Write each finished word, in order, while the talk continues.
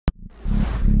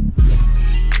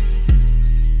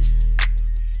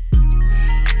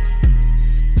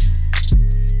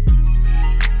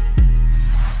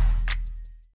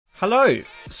Hello!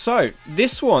 So,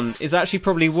 this one is actually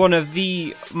probably one of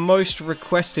the most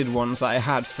requested ones that I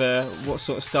had for what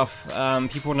sort of stuff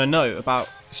people want to know about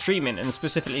streaming, and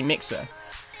specifically Mixer.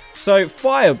 So,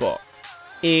 Firebot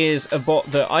is a bot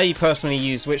that I personally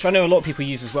use, which I know a lot of people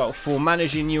use as well, for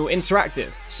managing your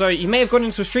interactive. So, you may have gone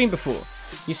into a stream before.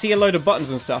 You see a load of buttons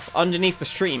and stuff underneath the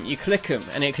stream. You click them,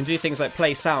 and it can do things like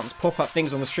play sounds, pop up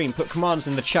things on the stream, put commands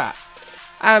in the chat.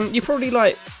 You're probably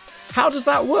like, how does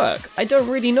that work? I don't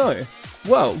really know.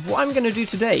 Well, what I'm going to do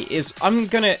today is I'm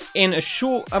going to, in a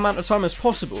short amount of time as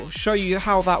possible, show you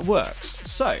how that works.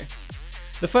 So,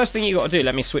 the first thing you got to do,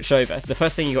 let me switch over. The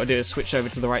first thing you got to do is switch over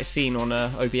to the right scene on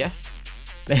OBS.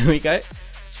 There we go.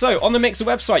 So, on the Mixer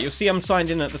website, you'll see I'm signed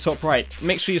in at the top right.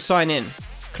 Make sure you sign in.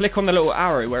 Click on the little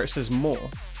arrow where it says More.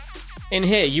 In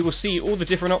here, you will see all the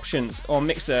different options on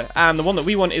Mixer, and the one that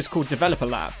we want is called Developer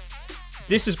Lab.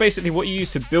 This is basically what you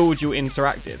use to build your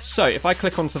interactive. So if I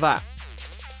click onto that,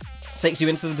 it takes you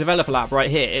into the Developer Lab right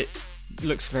here. It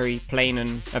looks very plain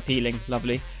and appealing,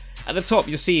 lovely. At the top,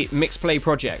 you'll see Mixplay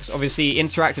projects. Obviously,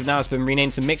 interactive now has been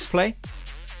renamed to Mixplay.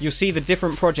 You'll see the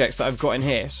different projects that I've got in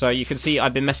here. So you can see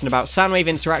I've been messing about. Soundwave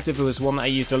Interactive was one that I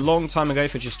used a long time ago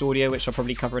for just audio, which I'll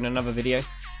probably cover in another video.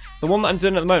 The one that I'm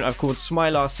doing at the moment, I've called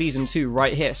Smilar Season 2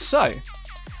 right here. So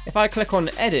if I click on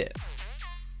Edit,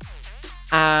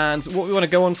 and what we want to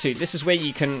go on to, this is where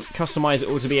you can customize it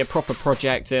all to be a proper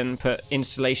project and put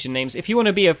installation names. If you want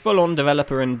to be a full-on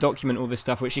developer and document all this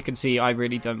stuff, which you can see I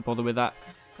really don't bother with that,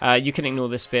 you can ignore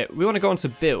this bit. We want to go on to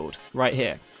build right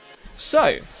here.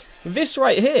 So, this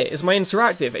right here is my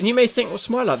interactive, and you may think, well,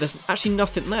 Smilar, there's actually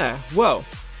nothing there. Well,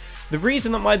 the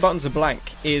reason that my buttons are blank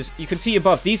is, you can see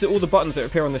above, these are all the buttons that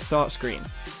appear on the start screen.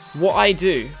 What I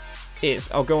do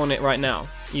is, I'll go on it right now.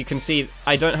 You can see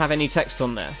I don't have any text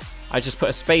on there. I just put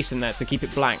a space in there to keep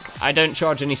it blank. I don't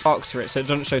charge any sparks for it, so it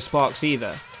doesn't show sparks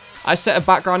either. I set a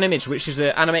background image, which is an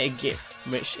animated GIF,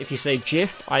 which if you say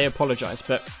GIF, I apologise,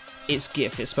 but it's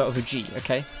GIF, it's spelled with a G,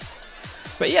 okay?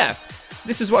 But yeah,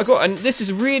 this is what I got, and this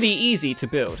is really easy to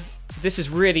build. This is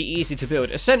really easy to build.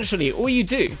 Essentially, all you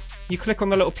do, you click on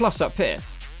the little plus up here.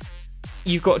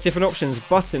 You've got different options,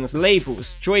 buttons,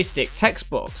 labels, joystick, text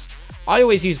box. I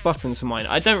always use buttons for mine.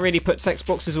 I don't really put text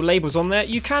boxes or labels on there.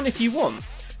 You can if you want.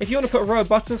 If you want to put a row of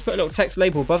buttons, put a little text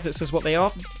label above that says what they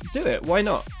are, do it. Why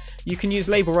not? You can use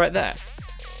label right there.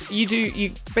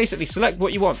 You basically select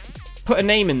what you want, put a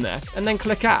name in there, and then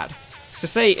click add. So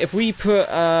say if we put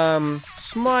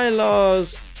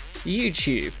Smilar's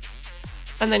YouTube,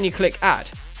 and then you click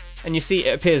add, and you see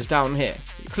it appears down here.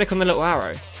 You click on the little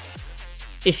arrow.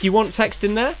 If you want text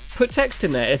in there, put text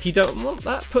in there. If you don't want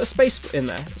that, put a space in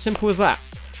there. Simple as that.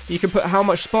 You can put how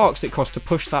much sparks it costs to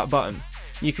push that button.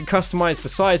 You can customize the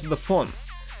size of the font.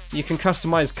 You can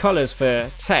customize colors for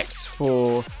text,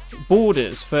 for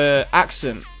borders, for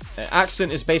accent.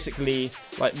 Accent is basically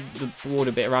like the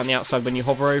border bit around the outside when you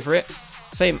hover over it.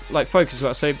 Same like focus as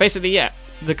well. So basically, yeah,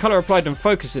 the color applied and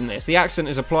focus in this. The accent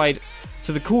is applied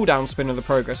to the cooldown spin of the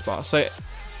progress bar. So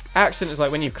accent is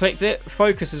like when you've clicked it,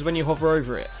 focus is when you hover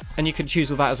over it. And you can choose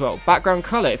all that as well. Background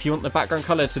color, if you want the background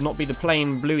color to not be the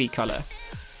plain bluey color.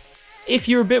 If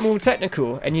you're a bit more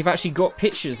technical and you've actually got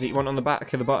pictures that you want on the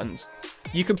back of the buttons,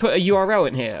 you can put a URL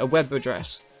in here, a web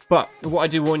address. But what I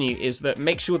do warn you is that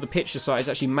make sure the picture size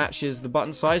actually matches the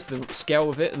button size, the scale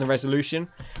of it and the resolution.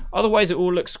 Otherwise it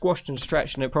all looks squashed and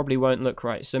stretched and it probably won't look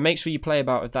right. So make sure you play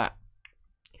about with that.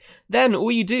 Then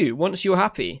all you do, once you're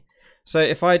happy, so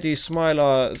if I do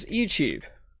Smilar's YouTube,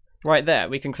 right there,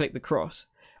 we can click the cross.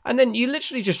 And then you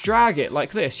literally just drag it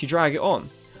like this, you drag it on.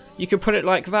 You can put it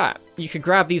like that. You can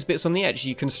grab these bits on the edge.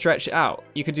 You can stretch it out.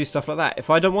 You can do stuff like that. If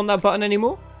I don't want that button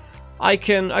anymore, I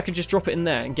can just drop it in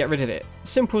there and get rid of it.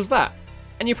 Simple as that.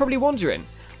 And you're probably wondering,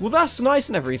 well, that's nice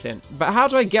and everything, but how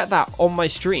do I get that on my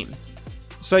stream?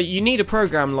 So you need a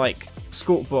program like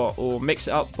Scorpbot or Mix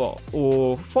It Up Bot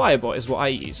or Firebot is what I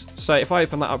use. So if I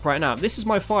open that up right now, this is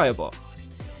my Firebot.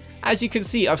 As you can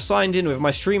see, I've signed in with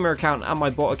my streamer account and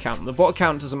my bot account. The bot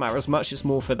account doesn't matter as much. It's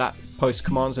more for that post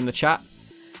commands in the chat.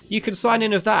 You can sign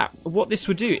in with that. What this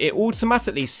would do, it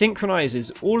automatically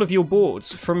synchronizes all of your boards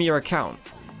from your account.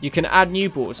 You can add new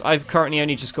boards. I've currently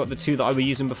only just got the two that I was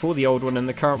using before, the old one and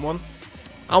the current one.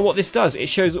 And what this does, it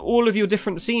shows all of your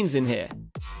different scenes in here.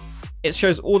 It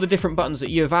shows all the different buttons that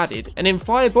you have added. And in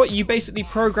Firebot, you basically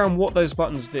program what those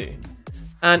buttons do.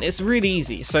 And it's really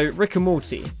easy. So Rick and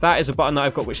Morty, that is a button that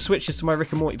I've got which switches to my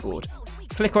Rick and Morty board.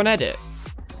 Click on edit.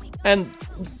 And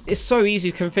it's so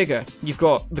easy to configure. You've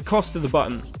got the cost of the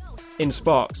button in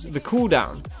sparks, the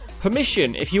cooldown,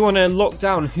 permission if you want to lock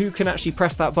down who can actually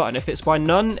press that button. If it's by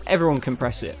none, everyone can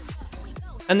press it.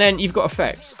 And then you've got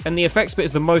effects, and the effects bit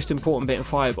is the most important bit in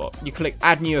Firebot. You click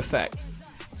add new effect,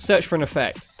 search for an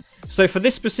effect. So for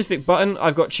this specific button,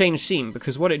 I've got change scene,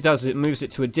 because what it does is it moves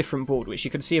it to a different board, which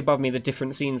you can see above me the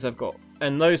different scenes I've got.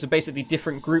 And those are basically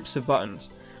different groups of buttons.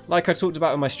 Like I talked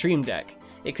about in my stream deck,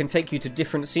 it can take you to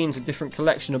different scenes, a different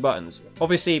collection of buttons.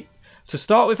 Obviously, to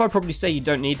start with, I'd probably say you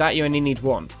don't need that, you only need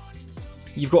one.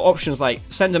 You've got options like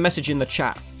send a message in the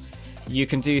chat. You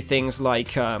can do things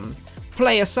like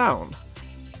play a sound.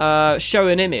 Show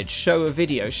an image, show a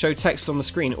video, show text on the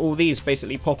screen. All these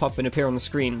basically pop up and appear on the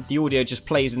screen. The audio just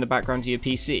plays in the background of your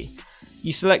PC.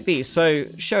 You select these, so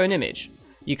show an image.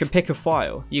 You can pick a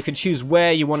file. You can choose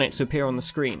where you want it to appear on the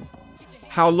screen.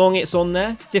 How long it's on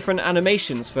there, different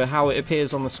animations for how it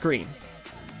appears on the screen.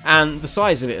 And the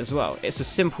size of it as well. It's as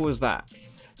simple as that.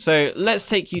 So let's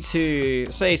take you to,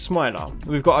 say, Smilar.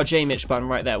 We've got our JMitch button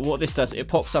right there. What this does, it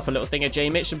pops up a little thing of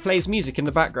JMitch and plays music in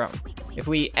the background. If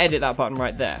we edit that button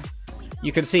right there,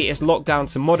 you can see it's locked down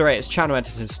to moderators, channel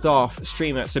editors, staff,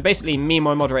 streamer. So basically me,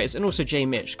 my moderators, and also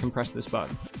JMitch can press this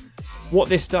button. What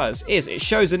this does is it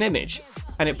shows an image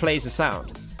and it plays a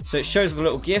sound. So it shows the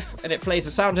little GIF and it plays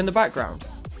a sound in the background.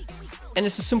 And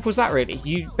it's as simple as that, really.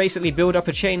 You basically build up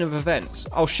a chain of events.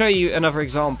 I'll show you another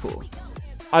example.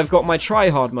 I've got my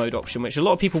Trihard Mode option, which a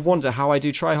lot of people wonder how I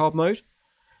do Trihard Mode.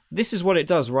 This is what it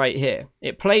does right here.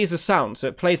 It plays a sound, so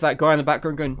it plays that guy in the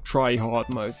background going, Trihard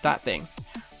Mode, that thing.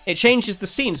 It changes the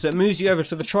scene, so it moves you over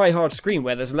to the Trihard screen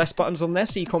where there's less buttons on there,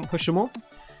 so you can't push them all.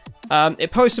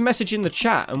 It posts a message in the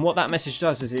chat, and what that message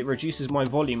does is it reduces my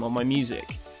volume on my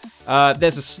music.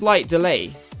 There's a slight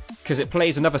delay, because it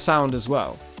plays another sound as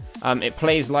well. It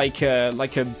plays like a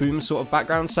boom sort of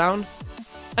background sound.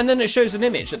 And then it shows an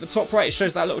image. At the top right, it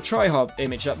shows that little Trihard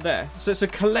image up there. So it's a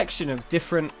collection of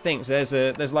different things.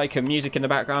 There's like a music in the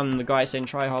background and the guy saying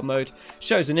Trihard Mode.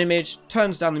 Shows an image,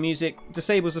 turns down the music,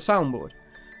 disables the soundboard.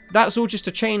 That's all just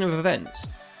a chain of events.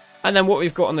 And then what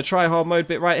we've got on the Trihard Mode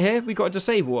bit right here, we've got a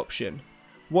disable option.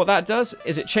 What that does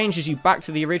is it changes you back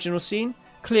to the original scene,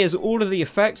 clears all of the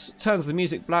effects, turns the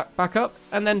music back up,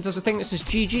 and then does a thing that says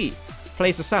GG,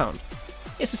 plays the sound.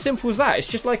 It's as simple as that. It's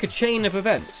just like a chain of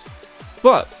events.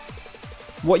 But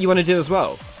what you want to do as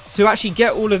well, to actually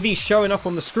get all of these showing up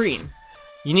on the screen,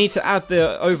 you need to add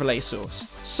the overlay source.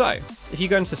 So if you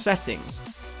go into settings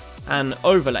and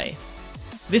overlay,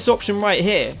 this option right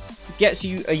here gets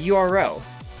you a URL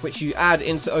which you add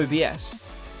into OBS.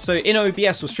 So in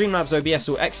OBS or Streamlabs OBS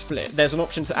or XSplit, there's an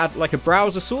option to add like a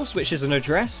browser source, which is an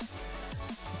address.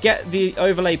 Get the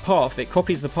overlay path, it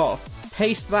copies the path,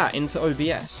 paste that into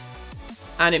OBS,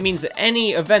 and it means that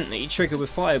any event that you trigger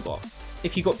with Firebot,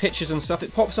 if you've got pictures and stuff,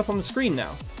 it pops up on the screen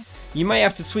now. You may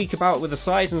have to tweak about with the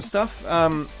size and stuff.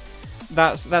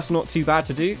 That's not too bad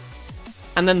to do.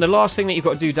 And then the last thing that you've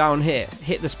got to do down here,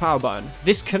 hit this power button.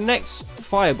 This connects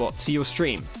Firebot to your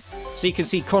stream. So you can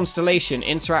see Constellation,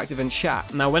 Interactive and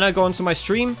Chat. Now when I go onto my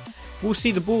stream, we'll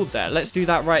see the board there. Let's do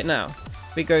that right now.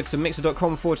 We go to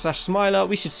mixer.com/Smilar.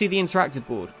 We should see the interactive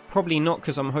board. Probably not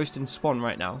because I'm hosting Spawn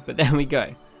right now, but there we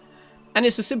go. And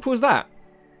it's as simple as that.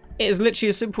 It is literally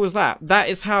as simple as that. That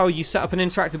is how you set up an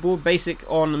interactive board basic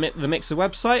on the Mixer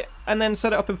website, and then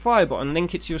set it up in Firebot and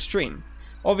link it to your stream.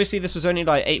 Obviously this was only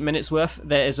like 8 minutes worth.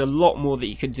 There is a lot more that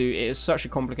you can do. It is such a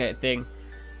complicated thing.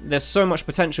 There's so much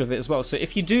potential of it as well. So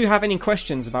if you do have any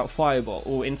questions about Firebot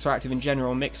or interactive in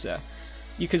general on Mixer,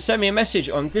 you can send me a message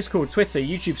on Discord, Twitter,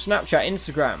 YouTube, Snapchat,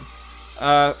 Instagram.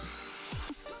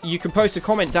 You can post a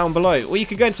comment down below, or you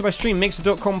can go into my stream,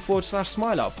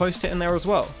 mixer.com/Smilar, post it in there as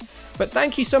well. But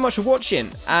thank you so much for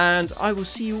watching, and I will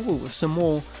see you all with some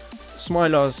more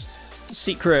Smilar's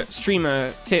secret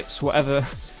streamer tips, whatever.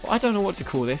 I don't know what to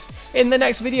call this, in the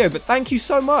next video, but thank you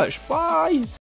so much. Bye!